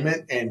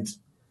alignment, and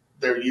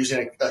they're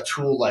using a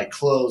tool like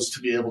Close to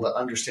be able to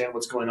understand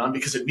what's going on,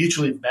 because it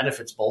mutually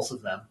benefits both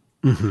of them.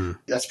 Mm-hmm.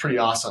 That's pretty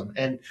awesome.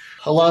 And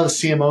a lot of the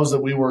CMOs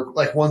that we work,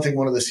 like one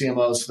of the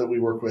CMOs that we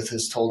work with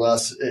has told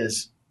us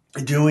is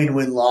doing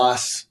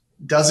win-loss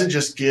doesn't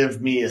just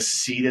give me a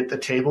seat at the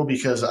table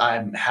because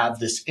I have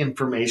this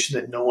information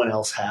that no one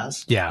else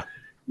has. Yeah.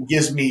 It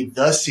gives me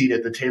the seat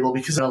at the table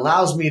because it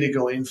allows me to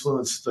go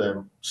influence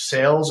the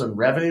sales and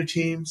revenue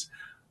teams.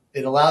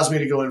 It allows me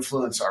to go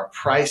influence our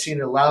pricing.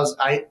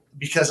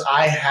 Because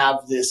I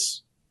have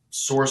this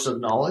source of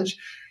knowledge,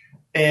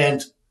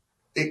 and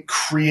it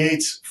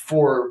creates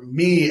for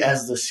me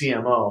as the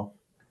CMO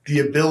the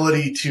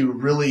ability to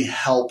really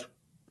help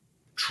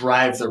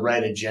drive the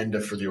right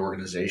agenda for the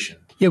organization.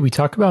 Yeah, we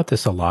talk about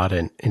this a lot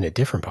in a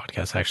different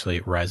podcast, actually,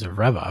 Rise of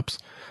RevOps,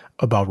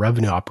 about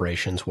revenue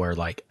operations, where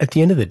like at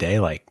the end of the day,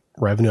 like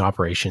revenue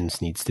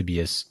operations needs to be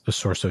a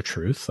source of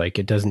truth. Like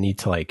it doesn't need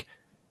to like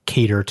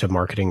cater to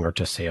marketing or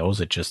to sales.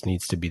 It just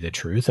needs to be the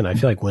truth. And I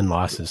feel like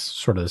win-loss is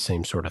sort of the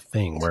same sort of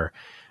thing, where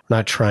I'm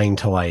not trying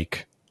to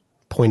like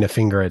point a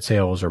finger at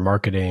sales or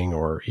marketing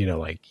or,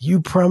 like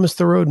you promised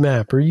the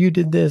roadmap or you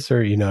did this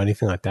or,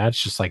 anything like that.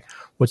 It's just like,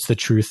 what's the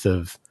truth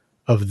of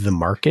the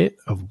market,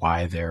 of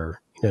why they're,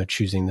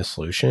 choosing the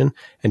solution,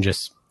 and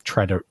just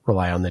try to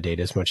rely on the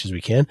data as much as we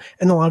can.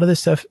 And a lot of this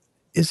stuff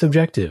is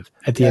subjective.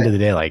 At the end of the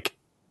day, like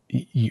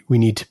we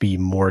need to be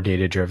more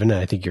data driven. And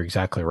I think you're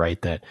exactly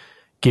right that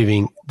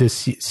giving the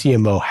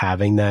CMO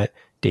having that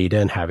data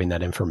and having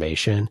that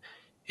information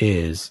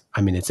is,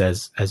 it's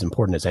as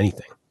important as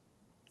anything.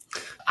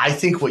 I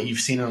think what you've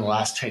seen in the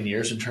last 10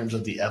 years in terms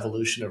of the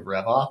evolution of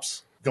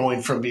RevOps,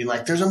 going from being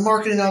like, there's a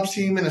marketing ops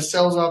team and a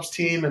sales ops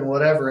team and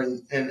whatever,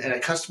 and a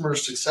customer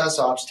success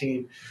ops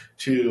team,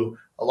 to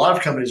a lot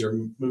of companies are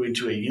moving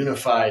to a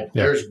unified,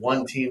 there's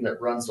one team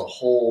that runs the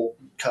whole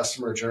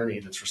customer journey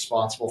that's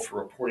responsible for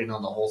reporting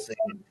on the whole thing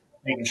and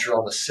making sure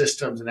all the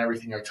systems and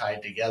everything are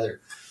tied together.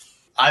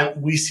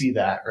 We see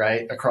that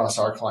right across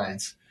our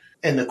clients.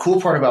 And the cool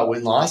part about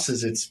win-loss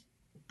is it's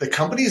the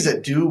companies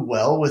that do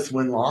well with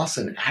win-loss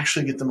and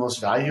actually get the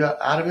most value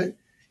out of it.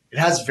 It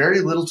has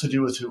very little to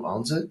do with who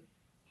owns it,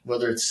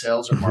 whether it's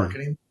sales or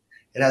marketing.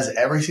 It has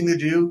everything to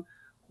do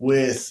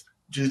with,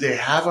 do they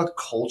have a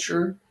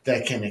culture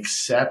that can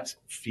accept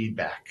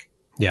feedback?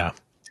 Yeah.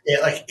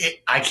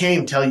 I can't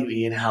even tell you,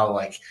 Ian, how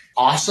like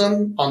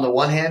awesome on the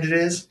one hand it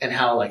is and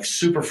how like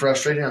super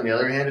frustrating on the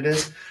other hand it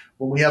is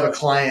when we have a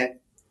client,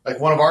 like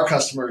one of our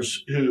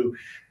customers, who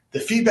the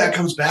feedback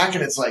comes back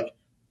and it's like,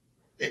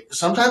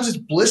 sometimes it's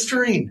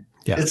blistering.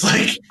 Yeah. It's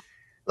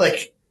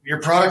like your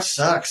product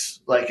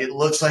sucks. Like it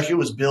looks like it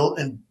was built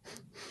in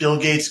Bill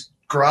Gates'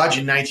 garage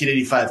in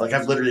 1985. Like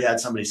I've literally had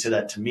somebody say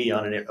that to me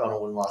on a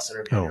win-loss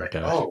interview.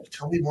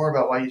 Tell me more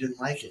about why you didn't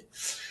like it.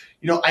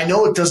 I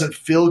know it doesn't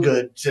feel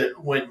good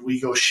when we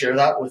go share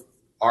that with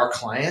our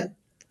client,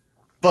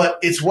 but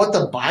it's what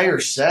the buyer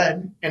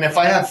said. And if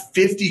I have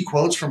 50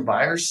 quotes from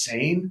buyers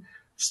saying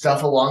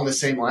stuff along the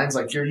same lines,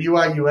 like your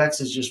UI UX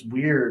is just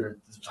weird, or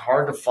it's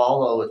hard to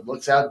follow, it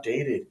looks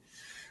outdated,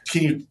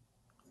 can you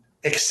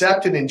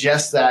accept and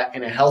ingest that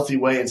in a healthy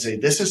way and say,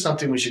 this is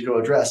something we should go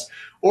address?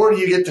 Or do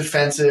you get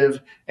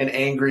defensive and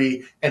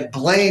angry and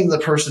blame the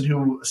person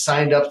who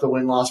signed up the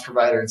win-loss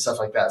provider and stuff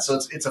like that? So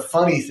it's a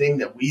funny thing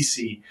that we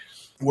see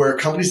where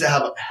companies that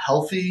have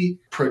healthy,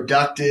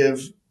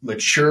 productive,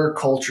 mature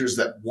cultures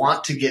that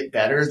want to get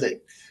better,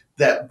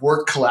 that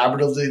work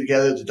collaboratively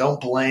together, that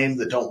don't blame,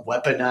 that don't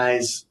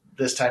weaponize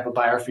this type of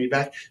buyer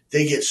feedback,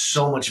 they get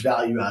so much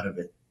value out of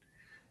it.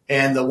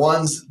 And the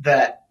ones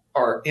that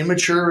are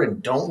immature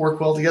and don't work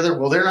well together,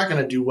 well, they're not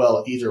going to do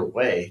well either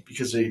way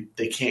because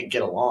they can't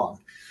get along.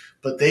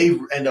 But they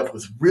end up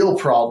with real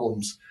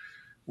problems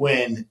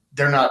when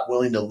they're not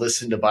willing to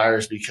listen to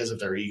buyers because of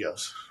their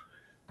egos.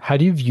 How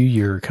do you view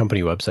your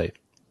company website?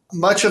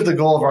 Much of the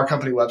goal of our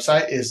company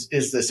website is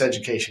this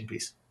education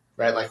piece,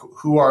 right? Like,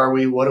 who are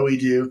we? What do we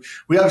do?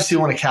 We obviously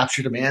want to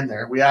capture demand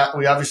there. We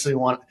obviously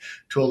want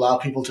to allow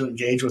people to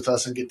engage with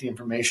us and get the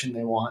information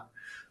they want.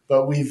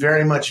 But we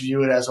very much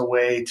view it as a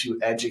way to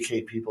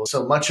educate people.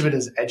 So much of it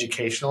is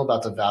educational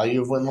about the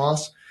value of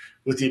win-loss,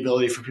 with the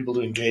ability for people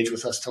to engage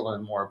with us to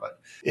learn more. But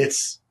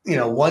it's,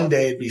 one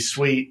day it'd be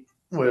sweet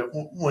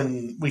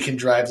when we can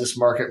drive this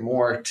market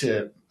more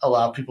to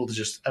allow people to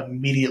just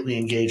immediately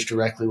engage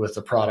directly with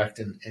the product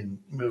and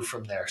move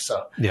from there.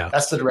 So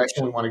that's the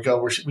direction we want to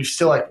go. We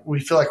feel like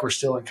we're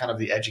still in kind of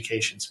the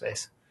education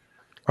space.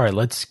 All right,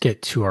 let's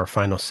get to our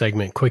final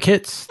segment, Quick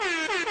Hits.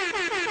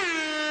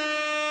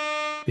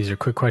 These are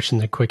quick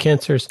questions and quick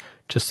answers,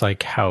 just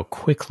like how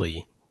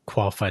quickly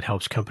Qualified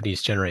helps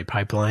companies generate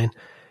pipeline.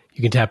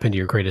 You can tap into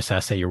your greatest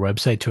asset, your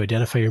website, to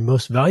identify your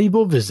most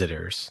valuable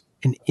visitors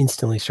and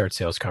instantly start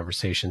sales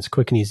conversations.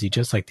 Quick and easy,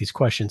 just like these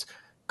questions.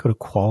 Go to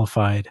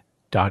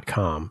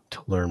qualified.com to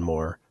learn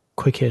more.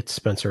 Quick hits.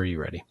 Spencer, are you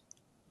ready?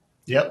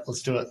 Yep,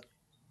 let's do it.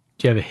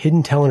 Do you have a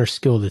hidden talent or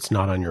skill that's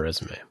not on your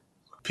resume?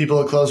 People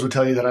at Close would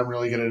tell you that I'm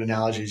really good at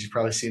analogies. You've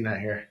probably seen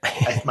that here.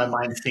 My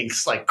mind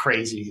thinks like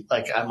crazy.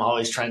 Like I'm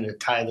always trying to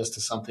tie this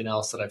to something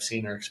else that I've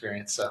seen or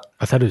experienced. So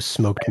I thought it was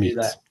smoked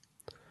meats.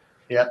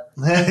 Yep.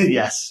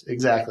 Yes,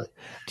 exactly.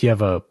 Do you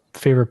have a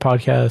favorite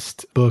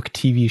podcast, book,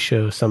 TV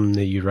show, something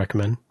that you'd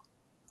recommend?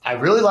 I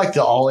really like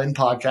the All In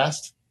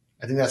podcast.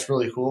 I think that's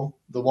really cool.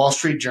 The Wall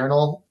Street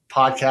Journal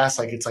podcast,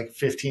 like it's like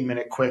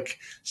 15-minute quick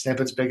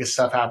snippets, biggest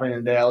stuff happening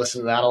in the day. I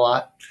listen to that a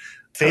lot.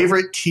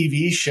 Favorite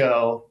TV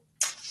show?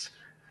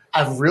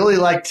 I've really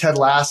liked Ted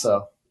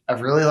Lasso.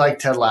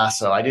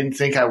 I didn't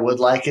think I would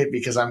like it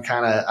because I'm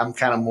kind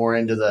of more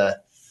into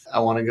I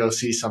want to go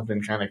see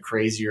something kind of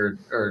crazy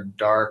or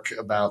dark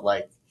about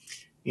like,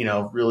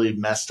 really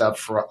messed up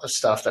for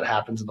stuff that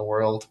happens in the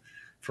world.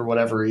 For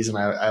whatever reason,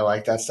 I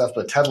like that stuff.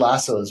 But Ted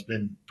Lasso has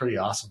been pretty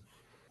awesome.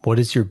 What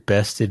is your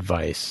best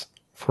advice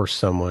for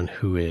someone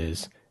who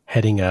is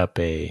heading up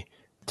a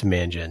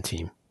demand gen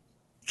team?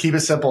 Keep it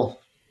simple,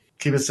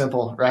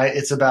 right?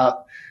 It's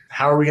about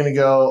how are we going to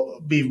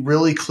go be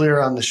really clear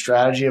on the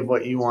strategy of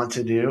what you want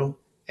to do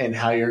and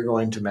how you're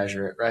going to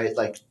measure it, right?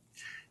 Like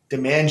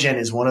demand gen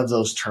is one of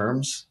those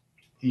terms.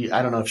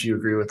 I don't know if you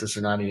agree with this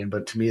or not, Ian,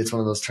 but to me, it's one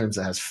of those terms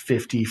that has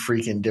 50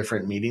 freaking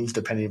different meanings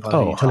depending upon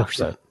who you talk 100%.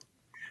 to.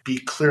 Be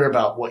clear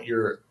about what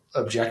your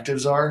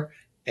objectives are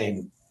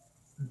and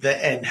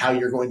how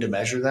you're going to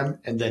measure them,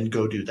 and then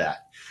go do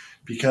that.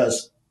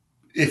 Because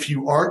if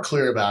you aren't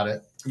clear about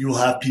it, you will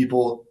have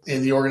people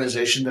in the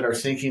organization that are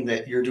thinking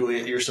that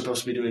you're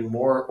supposed to be doing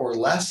more or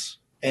less,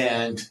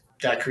 and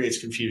that creates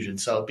confusion.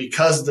 So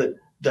because the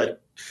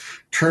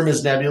term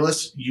is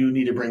nebulous, you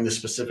need to bring the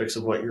specifics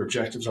of what your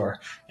objectives are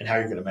and how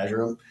you're going to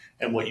measure them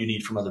and what you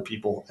need from other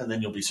people, and then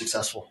you'll be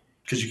successful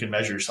because you can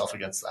measure yourself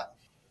against that.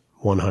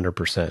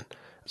 100%.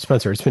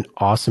 Spencer, it's been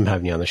awesome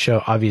having you on the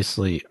show.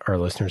 Obviously, our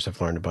listeners have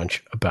learned a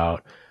bunch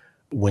about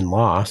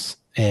win-loss,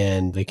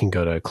 and they can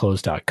go to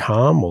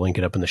close.com. We'll link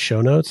it up in the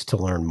show notes to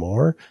learn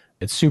more.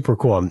 It's super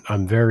cool.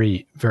 I'm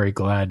very, very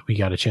glad we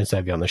got a chance to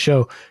have you on the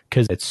show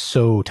because it's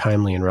so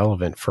timely and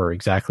relevant for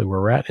exactly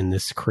where we're at in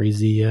this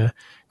crazy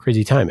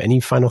time. Any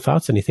final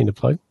thoughts? Anything to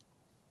plug?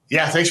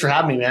 Yeah, thanks for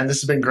having me, man.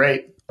 This has been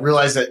great. I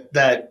realize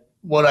that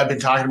what I've been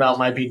talking about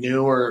might be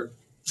new or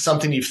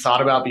something you've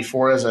thought about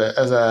before as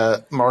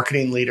a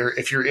marketing leader.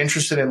 If you're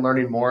interested in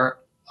learning more,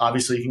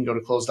 obviously you can go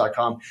to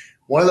close.com.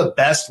 One of the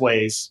best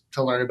ways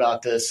to learn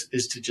about this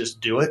is to just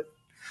do it.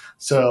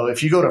 So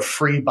if you go to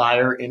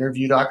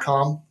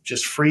freebuyerinterview.com,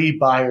 just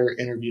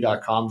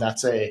freebuyerinterview.com,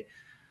 that's a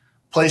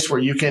place where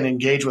you can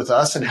engage with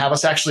us and have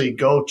us actually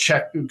go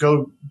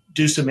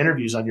do some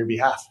interviews on your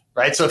behalf,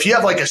 right? So if you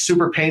have like a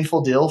super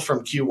painful deal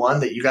from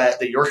Q1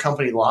 that your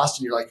company lost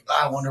and you're like,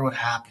 I wonder what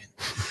happened.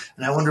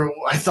 And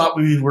I thought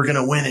we were going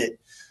to win it.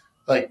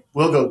 Like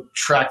we'll go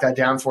track that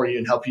down for you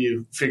and help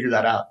you figure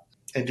that out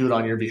and do it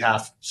on your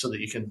behalf so that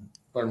you can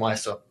learn why.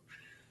 So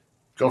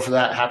go for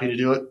that. Happy to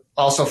do it.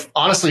 Also,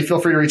 honestly, feel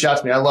free to reach out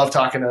to me. I love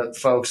talking to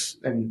folks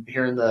and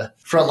hearing the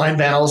frontline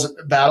battles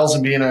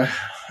and being a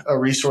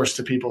resource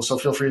to people. So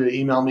feel free to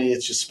email me.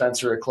 It's just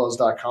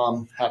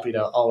spencer@close.com. Happy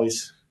to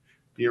always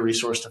be a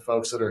resource to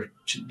folks that are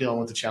dealing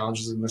with the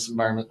challenges in this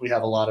environment. We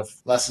have a lot of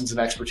lessons and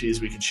expertise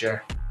we can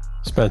share.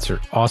 Spencer,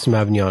 awesome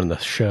having you on the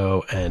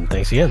show, and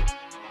thanks again.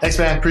 Thanks,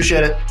 man.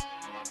 Appreciate it.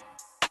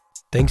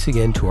 Thanks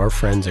again to our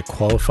friends at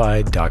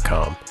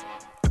Qualified.com,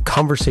 a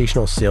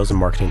conversational sales and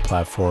marketing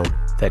platform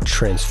that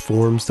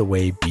transforms the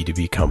way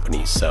B2B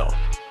companies sell.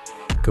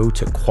 Go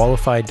to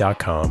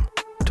Qualified.com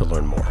to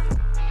learn more.